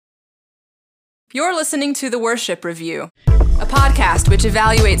You're listening to The Worship Review, a podcast which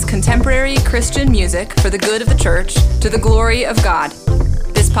evaluates contemporary Christian music for the good of the church to the glory of God.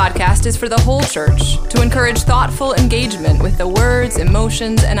 This podcast is for the whole church to encourage thoughtful engagement with the words,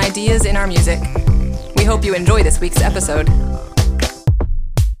 emotions, and ideas in our music. We hope you enjoy this week's episode.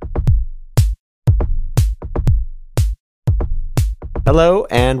 Hello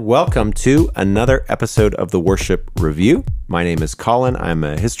and welcome to another episode of The Worship Review. My name is Colin. I'm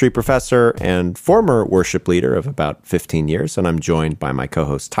a history professor and former worship leader of about 15 years, and I'm joined by my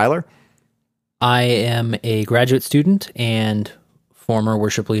co-host Tyler. I am a graduate student and former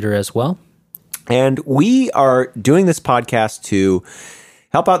worship leader as well. And we are doing this podcast to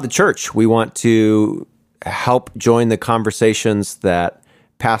help out the church. We want to help join the conversations that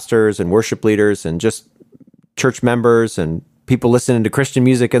pastors and worship leaders and just church members and people listening to Christian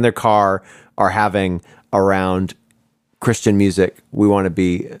music in their car are having around Christian music. We want to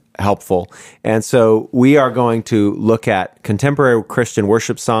be helpful. And so we are going to look at contemporary Christian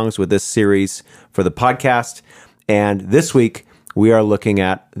worship songs with this series for the podcast. And this week, we are looking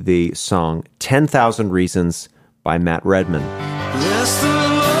at the song 10,000 Reasons by Matt Redman. Bless the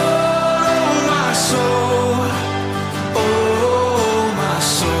Lord, oh my soul, oh my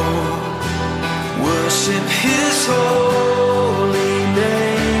soul, worship His holy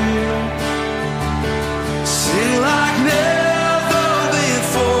name, sing like never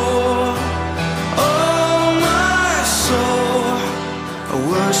before, oh my soul, I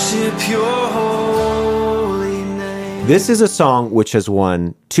worship Your holy name. This is a song which has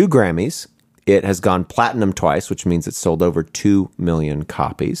won 2 Grammys. It has gone platinum twice, which means it's sold over 2 million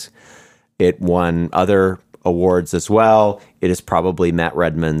copies. It won other awards as well. It is probably Matt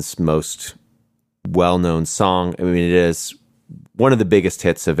Redman's most well-known song. I mean, it is one of the biggest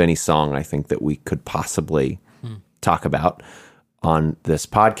hits of any song I think that we could possibly talk about on this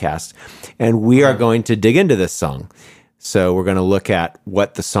podcast. And we are going to dig into this song. So we're going to look at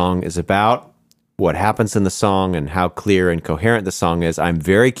what the song is about, what happens in the song, and how clear and coherent the song is. I'm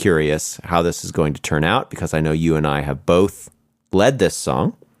very curious how this is going to turn out because I know you and I have both led this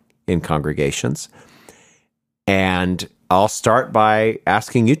song in congregations. And I'll start by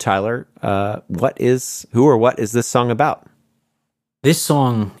asking you, Tyler, what is this song about? This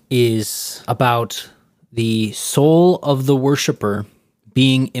song is about the soul of the worshiper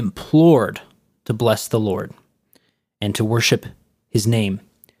being implored to bless the Lord and to worship His name.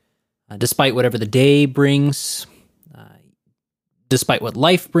 Despite whatever the day brings, despite what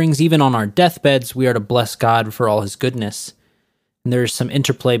life brings, even on our deathbeds, we are to bless God for all His goodness. And there's some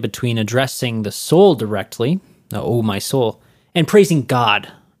interplay between addressing the soul directly, oh my soul, and praising God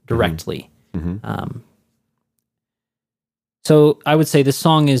directly. Mm-hmm. So I would say this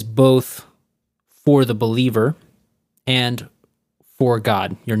song is both for the believer and for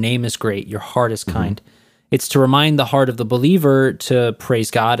God. Your name is great, your heart is kind. Mm-hmm. It's to remind the heart of the believer to praise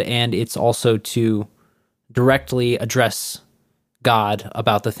God, and it's also to directly address God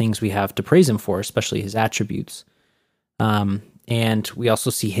about the things we have to praise Him for, especially His attributes. And we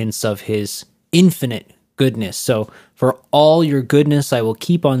also see hints of His infinite goodness. So, for all your goodness, I will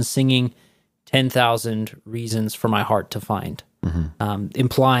keep on singing 10,000 reasons for my heart to find. Mm-hmm.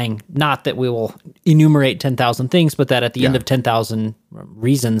 Implying not that we will enumerate 10,000 things, but that at the end of 10,000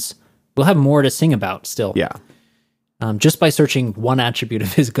 reasons, we'll have more to sing about still. Yeah. Just by searching one attribute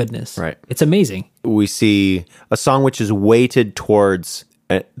of His goodness. Right. It's amazing. We see a song which is weighted towards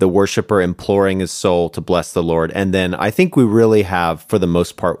the worshiper imploring his soul to bless the Lord. And then I think we really have, for the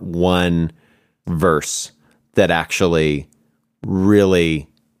most part, one verse that actually really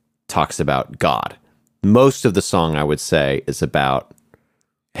talks about God. Most of the song, I would say, is about,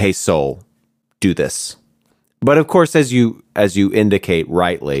 hey, soul, do this. But of course, as you indicate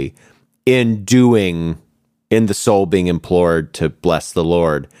rightly, in the soul being implored to bless the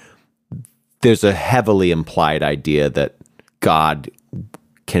Lord, there's a heavily implied idea that God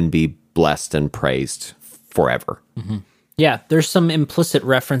can be blessed and praised forever. Mm-hmm. Yeah, there's some implicit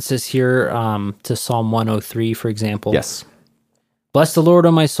references here to Psalm 103, for example. Yes. Bless the Lord,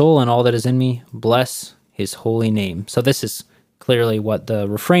 O my soul, and all that is in me. Bless His holy name. So this is clearly what the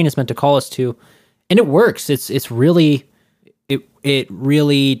refrain is meant to call us to, and it works. It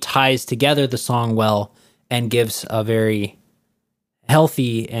really ties together the song well and gives a very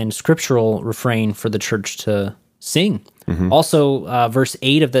healthy and scriptural refrain for the church to sing. Mm-hmm. Also, verse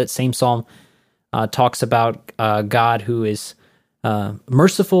 8 of that same psalm talks about God who is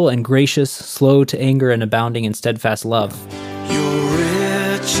merciful and gracious, slow to anger, and abounding in steadfast love. You're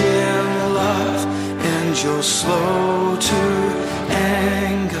rich in love and you're slow to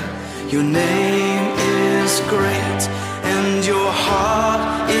anger. Your name is great and your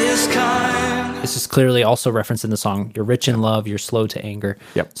heart is kind. this is clearly also referenced in the song. You're rich in love, you're slow to anger.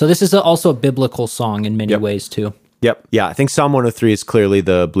 Yep. So this is also a biblical song in many ways too. Yep. Yeah, I think Psalm 103 is clearly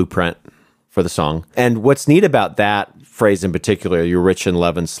the blueprint for the song. And what's neat about that phrase in particular, you're rich in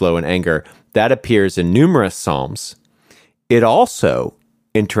love and slow in anger, that appears in numerous psalms. It also,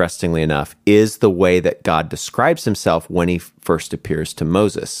 interestingly enough, is the way that God describes himself when he first appears to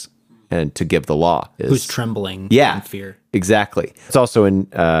Moses and to give the law. Who's trembling in fear. Exactly. It's also in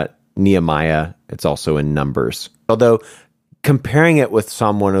Nehemiah. It's also in Numbers. Although comparing it with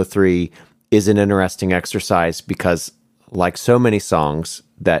Psalm 103 is an interesting exercise because, like so many songs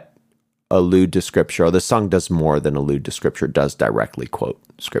that allude to Scripture, or the song does more than allude to Scripture, it does directly quote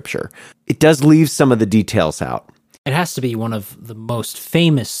Scripture. It does leave some of the details out. It has to be one of the most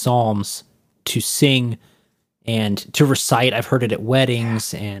famous psalms to sing and to recite. I've heard it at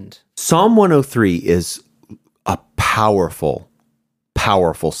weddings. And Psalm 103 is a powerful,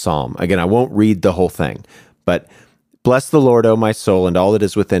 powerful psalm. Again, I won't read the whole thing, but bless the Lord, O my soul, and all that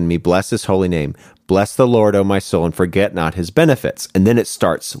is within me. Bless his holy name. Bless the Lord, O my soul, and forget not his benefits. And then it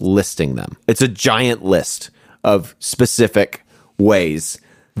starts listing them. It's a giant list of specific ways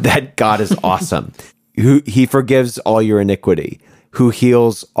that God is awesome. He forgives all your iniquity, who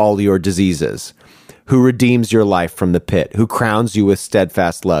heals all your diseases, who redeems your life from the pit, who crowns you with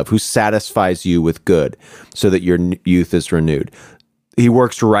steadfast love, who satisfies you with good, so that your youth is renewed. He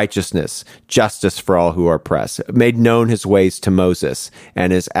works righteousness, justice for all who are oppressed, made known his ways to Moses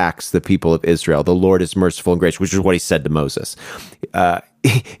and his acts the people of Israel. The Lord is merciful and gracious, which is what he said to Moses.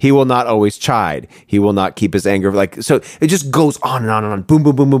 He will not always chide. He will not keep his anger. So it just goes on and on and on. Boom,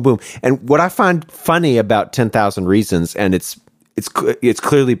 boom, boom, boom, boom. And what I find funny about 10,000 Reasons, and it's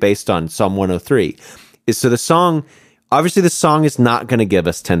clearly based on Psalm 103, is so the song, obviously the song is not going to give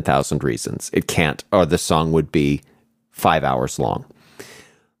us 10,000 reasons. It can't, or the song would be 5 hours long.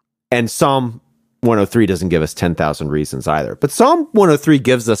 And Psalm 103 doesn't give us 10,000 reasons either. But Psalm 103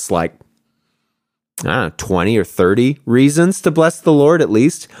 gives us 20 or 30 reasons to bless the Lord at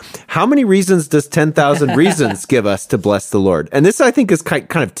least. How many reasons does 10,000 Reasons give us to bless the Lord? And this, I think, is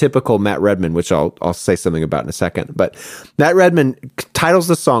kind of typical Matt Redman, which I'll say something about in a second. But Matt Redman titles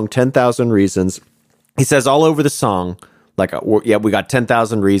the song 10,000 Reasons. He says all over the song, we got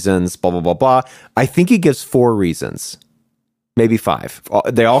 10,000 reasons, blah, blah, blah, blah. I think he gives 4 reasons. Maybe 5.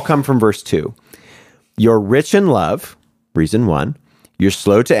 They all come from verse 2. You're rich in love, reason 1. You're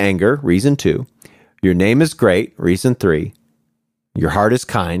slow to anger, reason 2. Your name is great, reason 3. Your heart is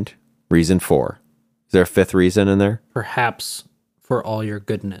kind, reason 4. Is there a 5th reason in there? Perhaps for all your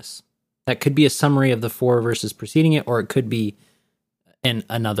goodness. That could be a summary of the 4 verses preceding it, or it could be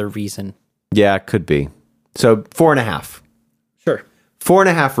another reason. Yeah, it could be. So 4.5. Sure.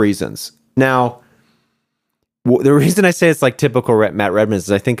 4.5 reasons. Now, the reason I say it's like typical Matt Redman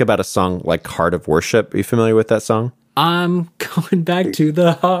is I think about a song like Heart of Worship. Are you familiar with that song? I'm going back to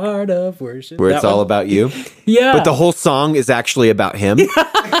the heart of worship. Where it's all about you? Yeah. But the whole song is actually about him.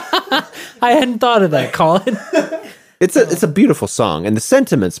 I hadn't thought of that, Colin. It's a beautiful song, and the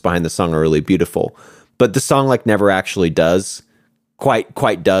sentiments behind the song are really beautiful. But the song never actually does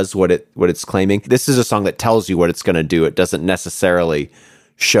quite does what it's claiming. This is a song that tells you what it's going to do. It doesn't necessarily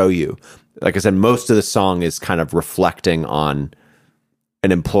show you. Like I said, most of the song is kind of reflecting on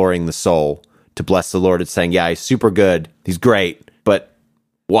and imploring the soul to bless the Lord. It's saying, yeah, he's super good. He's great. But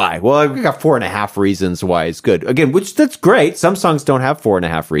why? Well, I've got 4.5 reasons why he's good. Again, that's great. Some songs don't have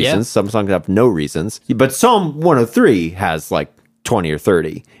 4.5 reasons. Yeah. Some songs have no reasons. But Psalm 103 has 20 or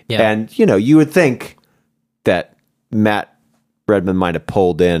 30. Yeah. And, you would think that Matt Redman might have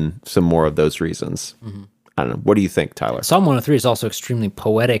pulled in some more of those reasons. Mm-hmm. I don't know. What do you think, Tyler? Psalm 103 is also extremely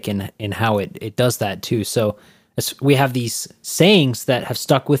poetic in how it does that too. So we have these sayings that have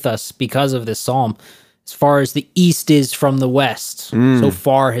stuck with us because of this psalm. As far as the east is from the west, so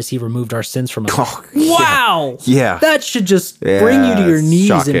far has he removed our sins from us. Oh, wow! Yeah. That should just bring you to your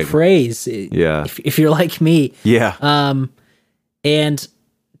knees in praise. Yeah. If you're like me. Yeah. And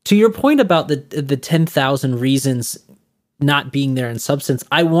to your point about the 10,000 reasons not being there in substance,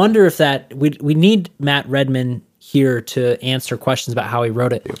 I wonder if that we need Matt Redman here to answer questions about how he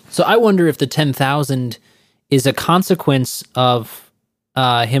wrote it. So I wonder if the 10,000 is a consequence of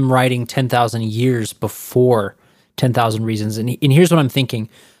him writing 10,000 years before 10,000 Reasons. And here's what I'm thinking.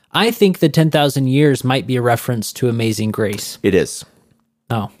 I think the 10,000 years might be a reference to Amazing Grace. It is.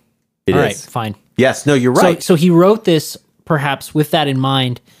 Oh. It All is. right, fine. Yes, no, you're right. So he wrote this perhaps with that in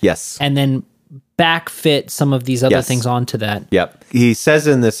mind. Yes. And then backfit some of these other things onto that. Yep. He says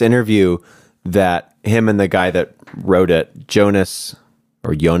in this interview that him and the guy that wrote it, Jonas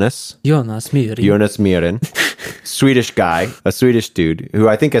Mirin, Swedish guy, a Swedish dude, who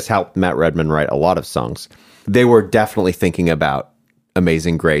I think has helped Matt Redman write a lot of songs. They were definitely thinking about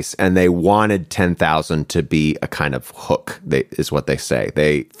Amazing Grace, and they wanted 10,000 to be a kind of hook, is what they say.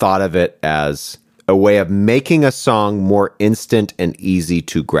 They thought of it as a way of making a song more instant and easy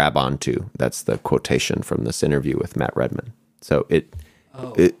to grab onto. That's the quotation from this interview with Matt Redman. So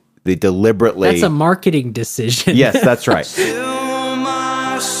they deliberately... That's a marketing decision. Yes, that's right. Till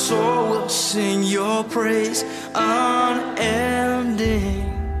my soul will sing your praise unending.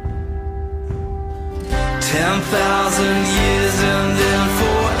 10,000 years and then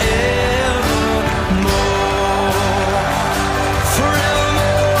forevermore.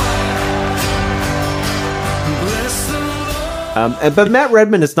 Bless the Lord. But Matt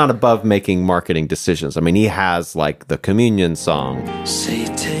Redman is not above making marketing decisions. I mean, he has like the communion song. Say,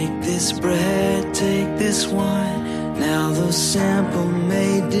 take this bread, take this wine. Now the sample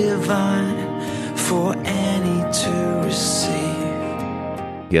made divine for any to receive.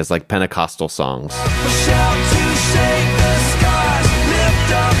 He has like Pentecostal songs. Shout to shake the skies,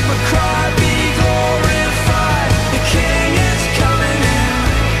 lift up a cry, be glorified. The King is coming in.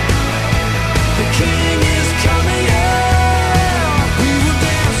 The King is coming in. We will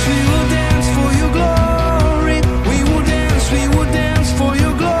dance for your glory. We will dance for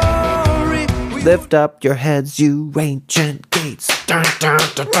your glory. Lift up your heads, you ancient gates. Dun, dun,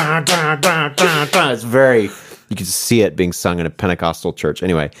 dun, dun, dun, dun, dun, dun. It's very... You can see it being sung in a Pentecostal church.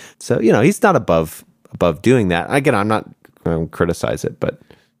 Anyway, so, he's not above doing that. Again, I'm not going to criticize it, but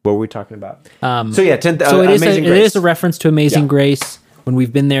what were we talking about? So it is a reference to Amazing Grace. When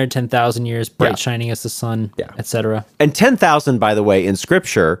we've been there 10,000 years, bright shining as the sun, etc. And 10,000, by the way, in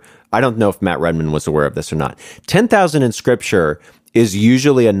Scripture, I don't know if Matt Redman was aware of this or not. 10,000 in Scripture is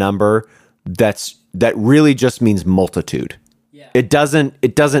usually a number that really just means multitude. Yeah. It doesn't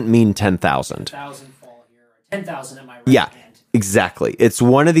mean 10,000. 10,000 at my right hand. Exactly. It's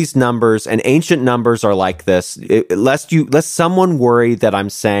one of these numbers, and ancient numbers are like this. Lest someone worry that I'm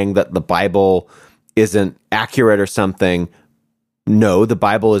saying that the Bible isn't accurate or something. No, the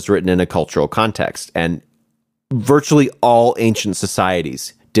Bible is written in a cultural context, and virtually all ancient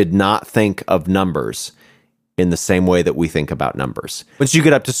societies did not think of numbers in the same way that we think about numbers. Once you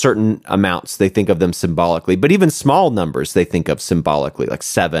get up to certain amounts, they think of them symbolically, but even small numbers they think of symbolically, like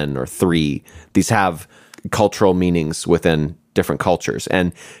 7 or 3. These have cultural meanings within different cultures.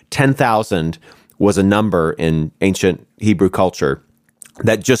 And 10,000 was a number in ancient Hebrew culture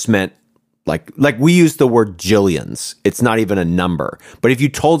that just meant like we use the word jillions. It's not even a number. But if you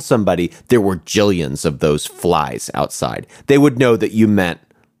told somebody there were jillions of those flies outside, they would know that you meant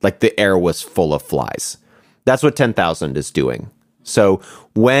like the air was full of flies. That's what 10,000 is doing. So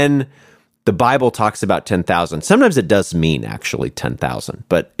when the Bible talks about 10,000. Sometimes it does mean actually 10,000,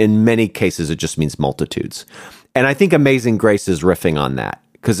 but in many cases it just means multitudes. And I think Amazing Grace is riffing on that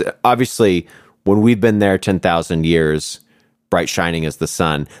because obviously when we've been there 10,000 years, bright shining as the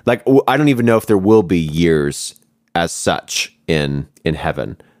sun, like I don't even know if there will be years as such in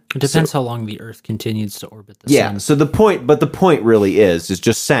heaven. It depends how long the earth continues to orbit the sun. Yeah, so the point really is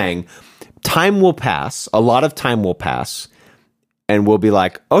just saying time will pass, a lot of time will pass, and we'll be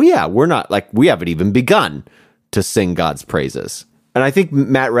like, oh yeah, we haven't even begun to sing God's praises. And I think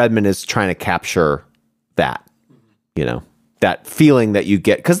Matt Redman is trying to capture that, that feeling that you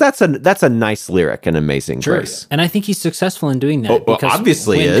get, because that's a nice lyric in Amazing Grace. And I think he's successful in doing that. Well,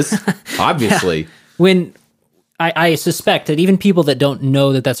 obviously is. Obviously. When I suspect that even people that don't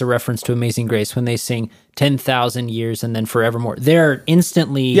know that that's a reference to Amazing Grace, when they sing 10,000 years and then forevermore, they're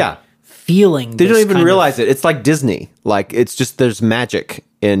instantly... feeling they don't even realize it. It's like Disney. Like it's just there's magic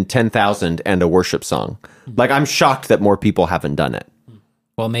in 10,000 and a worship song. Like I'm shocked that more people haven't done it.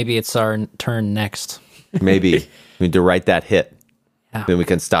 Well, maybe it's our turn next. Maybe we need to write that hit. Yeah. Then we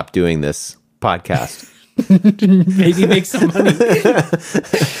can stop doing this podcast. Maybe make some money.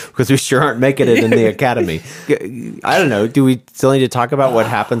 Because we sure aren't making it in the Academy. I don't know. Do we still need to talk about what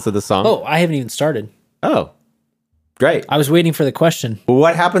happens to the song? Oh, I haven't even started. Oh, great. I was waiting for the question. Well,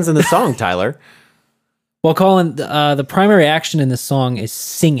 what happens in the song, Tyler? Well, Colin, the primary action in this song is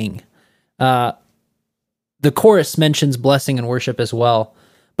singing. The chorus mentions blessing and worship as well,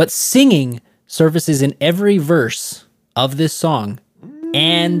 but singing surfaces in every verse of this song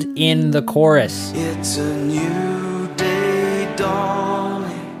and in the chorus. It's a new day dawning.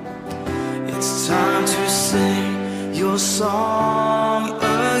 It's time to sing your song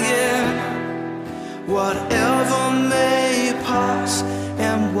again. Whatever may pass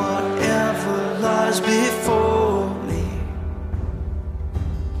and whatever lies before me,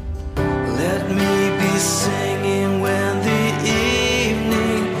 let me be singing when the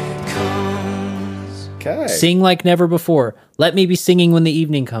evening comes. Okay. Sing like never before. Let me be singing when the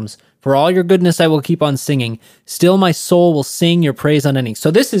evening comes. For all your goodness, I will keep on singing. Still, my soul will sing your praise unending.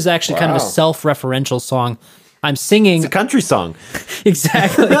 So this is actually kind of a self-referential song. I'm singing. It's a country song.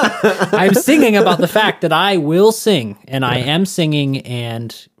 Exactly. I'm singing about the fact that I will sing, and I am singing,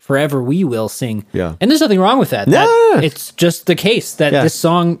 and forever we will sing. Yeah. And there's nothing wrong with that. It's just the case that this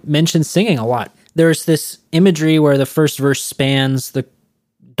song mentions singing a lot. There's this imagery where the first verse spans the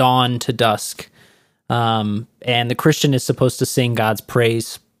dawn to dusk, and the Christian is supposed to sing God's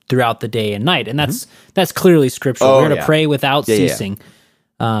praise throughout the day and night, and that's clearly scriptural. We're to pray without ceasing.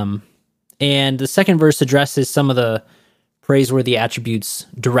 And the second verse addresses some of the praiseworthy attributes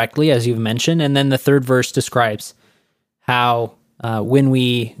directly, as you've mentioned, and then the third verse describes how when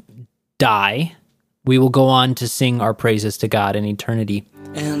we die, we will go on to sing our praises to God in eternity.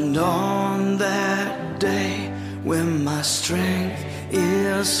 And on that day when my strength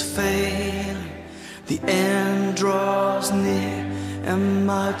is failing, the end draws near and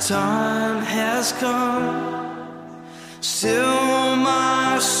my time has come, still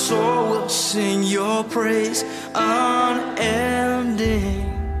my soul will sing your praise unending.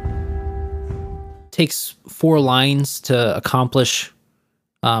 Takes 4 lines to accomplish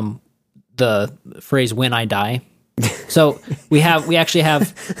the phrase "when I die." So we actually have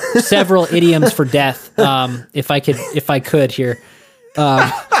several idioms for death. If I could here,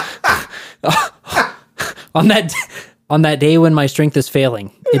 on that day when my strength is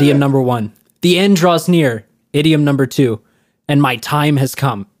failing, idiom number 1. The end draws near, idiom number 2, and my time has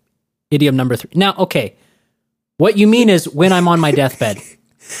come, idiom number 3. Now, okay, what you mean is when I'm on my deathbed.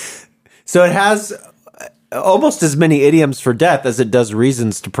 So it has almost as many idioms for death as it does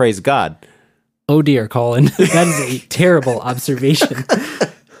reasons to praise God. Oh dear, Colin. That is a terrible observation.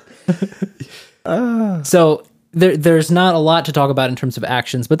 So there's not a lot to talk about in terms of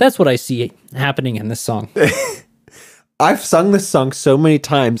actions, but that's what I see happening in this song. I've sung this song so many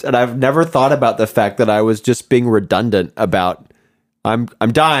times, and I've never thought about the fact that I was just being redundant about I'm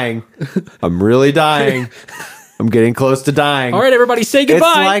dying. I'm really dying. I'm getting close to dying. All right, everybody, say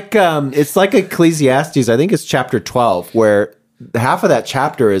goodbye. It's like Ecclesiastes. I think it's chapter 12, where half of that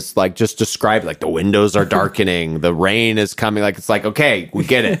chapter is like just described, like the windows are darkening, the rain is coming. Like it's like, okay, we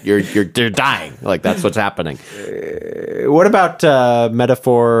get it. You're dying. Like that's what's happening. What about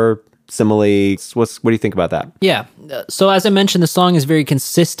metaphor, simile? What do you think about that? Yeah. So as I mentioned, the song is very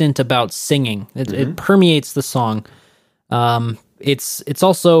consistent about singing. It permeates the song. It's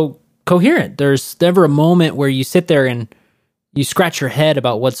also coherent. There's never a moment where you sit there and you scratch your head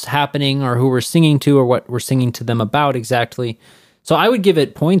about what's happening or who we're singing to or what we're singing to them about exactly. So I would give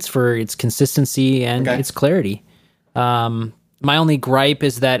it points for its consistency and its clarity. My only gripe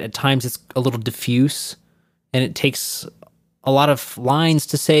is that at times it's a little diffuse and it takes a lot of lines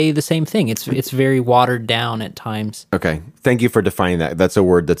to say the same thing. It's very watered down at times. Okay. Thank you for defining that. That's a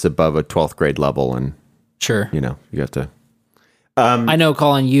word that's above a 12th grade level. And sure, you have to... I know,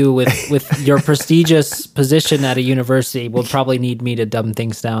 Colin, you with your prestigious position at a university will probably need me to dumb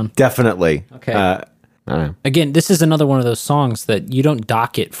things down. Definitely. Okay. I don't know. Again, this is another one of those songs that you don't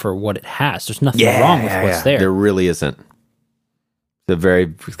dock it for what it has. There's nothing wrong with what's there. There really isn't. It's a very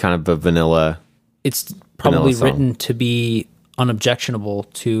kind of a vanilla. It's probably written to be unobjectionable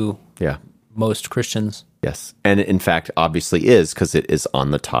to most Christians. Yes. And in fact, obviously is, because it is on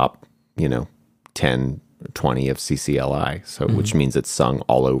the top, 10, 20 of CCLI, so which means it's sung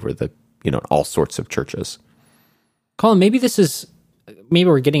all over the, all sorts of churches. Colin, maybe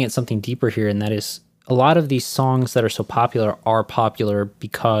we're getting at something deeper here, and that is a lot of these songs that are so popular are popular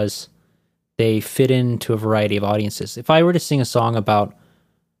because they fit into a variety of audiences. If I were to sing a song about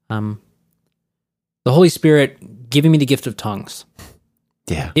the Holy Spirit giving me the gift of tongues,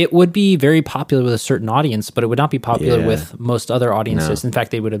 it would be very popular with a certain audience, but it would not be popular with most other audiences. No. In fact,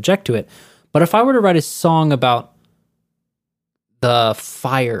 they would object to it. But if I were to write a song about the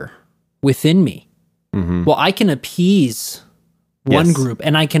fire within me, well, I can appease one group,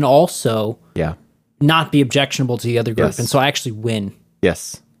 and I can also not be objectionable to the other group, and so I actually win.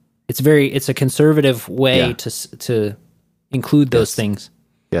 Yes, it's a conservative way to include those things.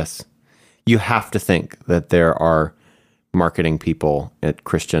 Yes, you have to think that there are marketing people at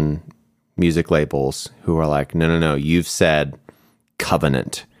Christian music labels who are like, no, you've said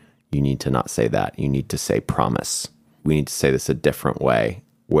covenant. You need to not say that. You need to say promise. We need to say this a different way,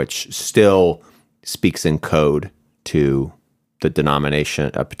 which still speaks in code to the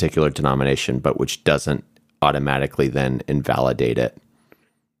denomination, a particular denomination, but which doesn't automatically then invalidate it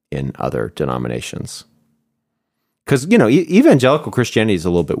in other denominations. Because, evangelical Christianity is a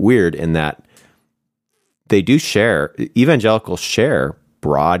little bit weird in that evangelicals share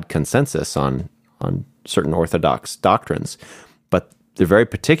broad consensus on certain Orthodox doctrines, but they're very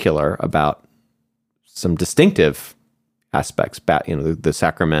particular about some distinctive aspects, the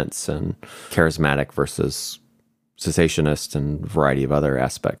sacraments and charismatic versus cessationist and a variety of other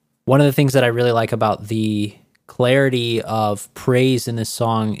aspects. One of the things that I really like about the clarity of praise in this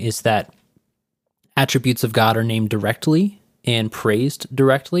song is that attributes of God are named directly and praised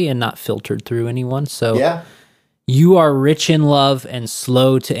directly and not filtered through anyone. So you are rich in love and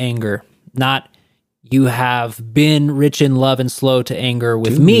slow to anger, not you have been rich in love and slow to anger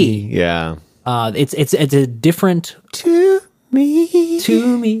with me. Yeah. It's a different To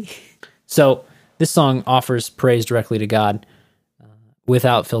me. So this song offers praise directly to God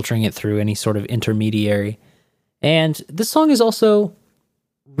without filtering it through any sort of intermediary. And this song is also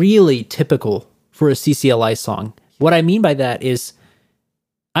really typical for a CCLI song. What I mean by that is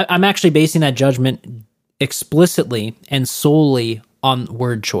I'm actually basing that judgment explicitly and solely on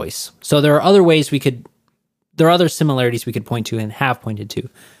word choice. So there are other similarities we could point to and have pointed to.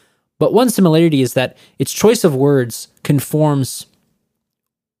 But one similarity is that its choice of words conforms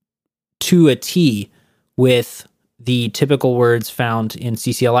to a T with the typical words found in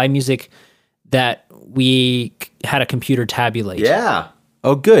CCLI music that we had a computer tabulate. Yeah.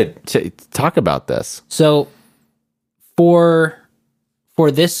 Oh, good. Talk about this. So for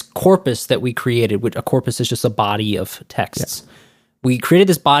this corpus that we created, which a corpus is just a body of texts, we created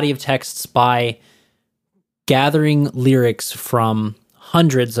this body of texts by gathering lyrics from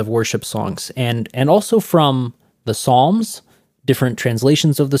hundreds of worship songs and also from the Psalms, different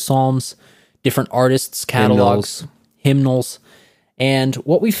translations of the Psalms, different artists' catalogs, hymnals. And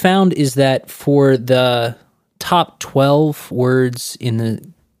what we found is that for the top 12 words in the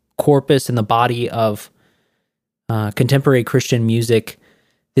corpus, in the body of contemporary Christian music,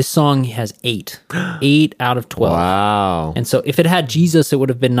 this song has 8. 8 out of 12. Wow. And so if it had Jesus, it would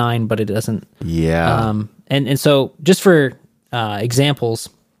have been 9, but it doesn't. Yeah. And so just for examples,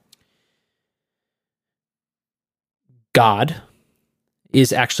 God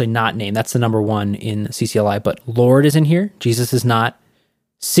is actually not named. That's the number 1 in CCLI, but Lord is in here. Jesus is not.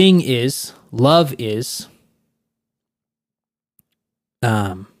 Sing is. Love is.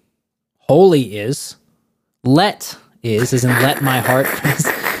 Holy is. Let is, as in let my heart.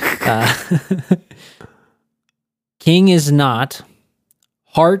 King is not.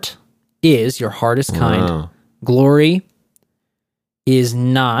 Heart is. Your heart is kind. Wow. Glory is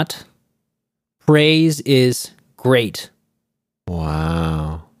not. Praise is great.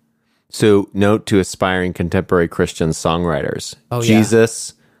 Wow. So, note to aspiring contemporary Christian songwriters. Oh,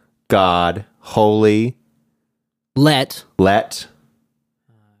 Jesus, God, holy, Let,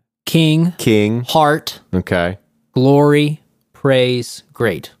 King, heart, Okay. glory, praise,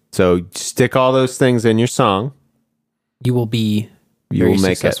 great. So, stick all those things in your song. You will be You very will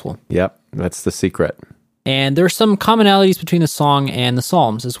make successful. it. Yep. That's the secret. And there's some commonalities between the song and the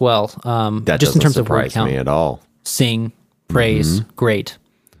Psalms as well. That just in doesn't terms of word surprise count. me at all. Sing, praise, great.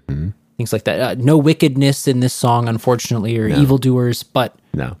 Things like that. No wickedness in this song, unfortunately, or evildoers, but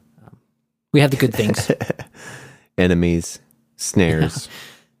No. we have the good things. Enemies, snares.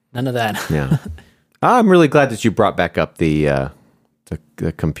 None of that. Yeah. I'm really glad that you brought back up the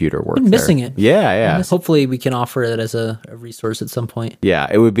computer work. I'm missing there. it. Yeah. Hopefully we can offer it as a resource at some point. Yeah,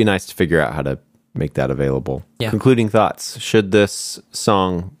 it would be nice to figure out how to make that available. Yeah. Concluding thoughts. Should this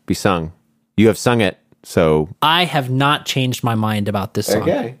song be sung? You have sung it, so... I have not changed my mind about this song.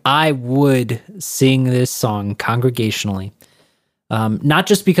 Okay. I would sing this song congregationally. Not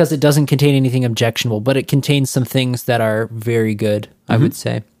just because it doesn't contain anything objectionable, but it contains some things that are very good, I would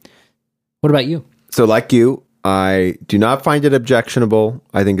say. What about you? So like you, I do not find it objectionable.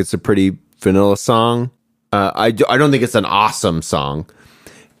 I think it's a pretty vanilla song. I don't think it's an awesome song.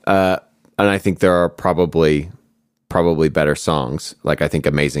 And I think there are probably better songs. Like I think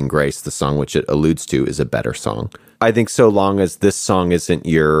Amazing Grace, the song which it alludes to, is a better song. I think so long as this song isn't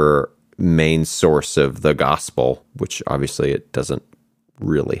your main source of the gospel, which obviously it doesn't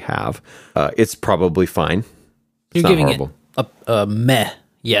really have, it's probably fine. You're not giving horrible. it a meh,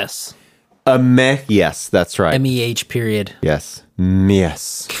 yes. A meh, yes, that's right. MEH period. Yes.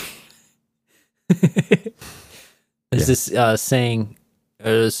 Yes. Is this saying,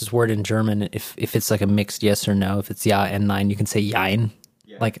 this is word in German, if it's like a mixed yes or no, if it's ja and nein, you can say jein.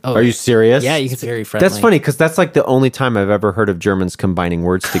 Like, oh. Are you serious? Yeah, you can say very friendly. That's funny because that's like the only time I've ever heard of Germans combining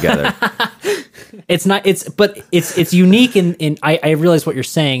words together. It's unique in I realize what you're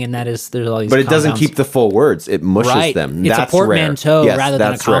saying, and that is there's all these But it doesn't compounds. keep the full words. It mushes Right. them. It's a That's portmanteau rare. Yes, rather than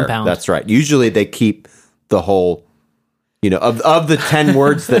a that's rare. compound. That's right. Usually they keep the whole of the 10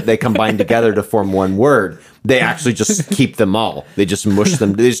 words that they combine together to form one word, they actually just keep them all. They just mush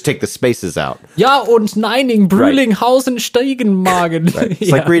them. They just take the spaces out. Ja, und Neining, Brühling, Hausen, Steigenmagen. Right.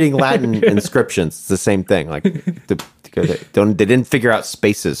 It's like reading Latin inscriptions. It's the same thing. Like they didn't figure out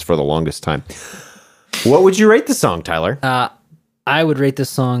spaces for the longest time. What would you rate the song, Tyler? I would rate this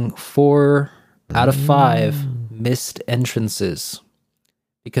song 4 out of 5 missed entrances,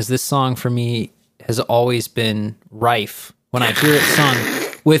 because this song for me has always been rife when I hear it sung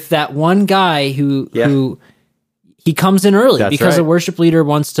with that one guy who he comes in early. That's because a worship leader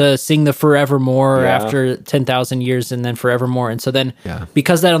wants to sing the Forevermore after 10,000 years and then Forevermore. And so then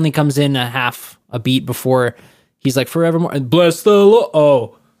because that only comes in a beat before, he's like, Forevermore, and bless the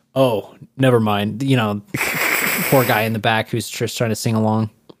Lord. Oh, never mind. Poor guy in the back who's just trying to sing along.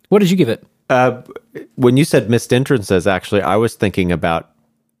 What did you give it? When you said missed entrances, actually, I was thinking about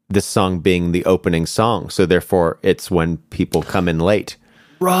this song being the opening song. So therefore, it's when people come in late.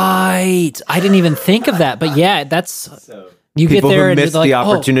 Right. I didn't even think of that. But yeah, that's... You people get there who and missed like, the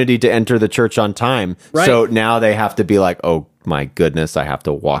opportunity to enter the church on time. Right. So now they have to be like, oh my goodness, I have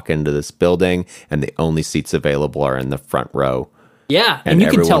to walk into this building and the only seats available are in the front row. Yeah, and you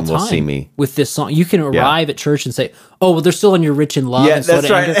can tell will see time me. with this song. You can arrive at church and say, "Oh, well, they're still on your rich in love." Yeah, and slow that's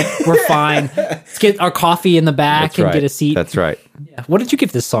to right. anger. We're fine. Let's get our coffee in the back and get a seat. That's right. Yeah. What did you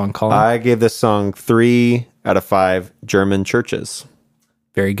give this song, Colin? I gave this song 3 out of 5 German churches.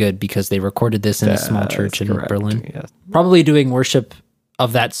 Very good, because they recorded this in a small church in correct. Berlin. Yes. Probably doing worship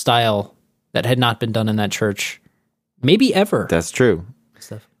of that style that had not been done in that church, maybe ever. That's true.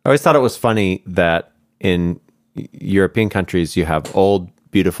 I always thought it was funny that in European countries you have old,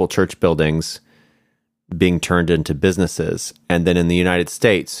 beautiful church buildings being turned into businesses, and then in the United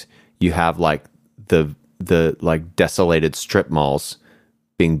States you have like the like desolated strip malls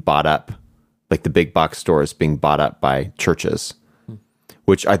being bought up, like the big box stores being bought up by churches,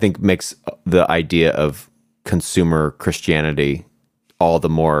 which I think makes the idea of consumer Christianity all the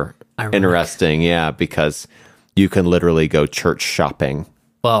more interesting. Yeah, because you can literally go church shopping.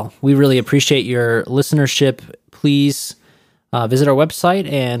 Well, we really appreciate your listenership. Please visit our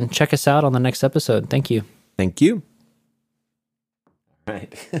website and check us out on the next episode. Thank you. Thank you. All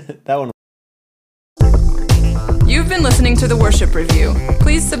right. That one. You've been listening to The Worship Review.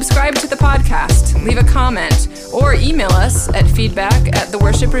 Please subscribe to the podcast, leave a comment, or email us at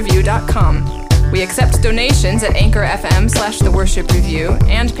feedback@theworshipreview.com. We accept donations at Anchor FM/The Worship Review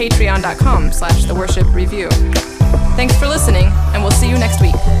and Patreon.com/The Worship Review. Thanks for listening, and we'll see you next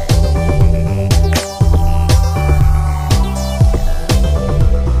week.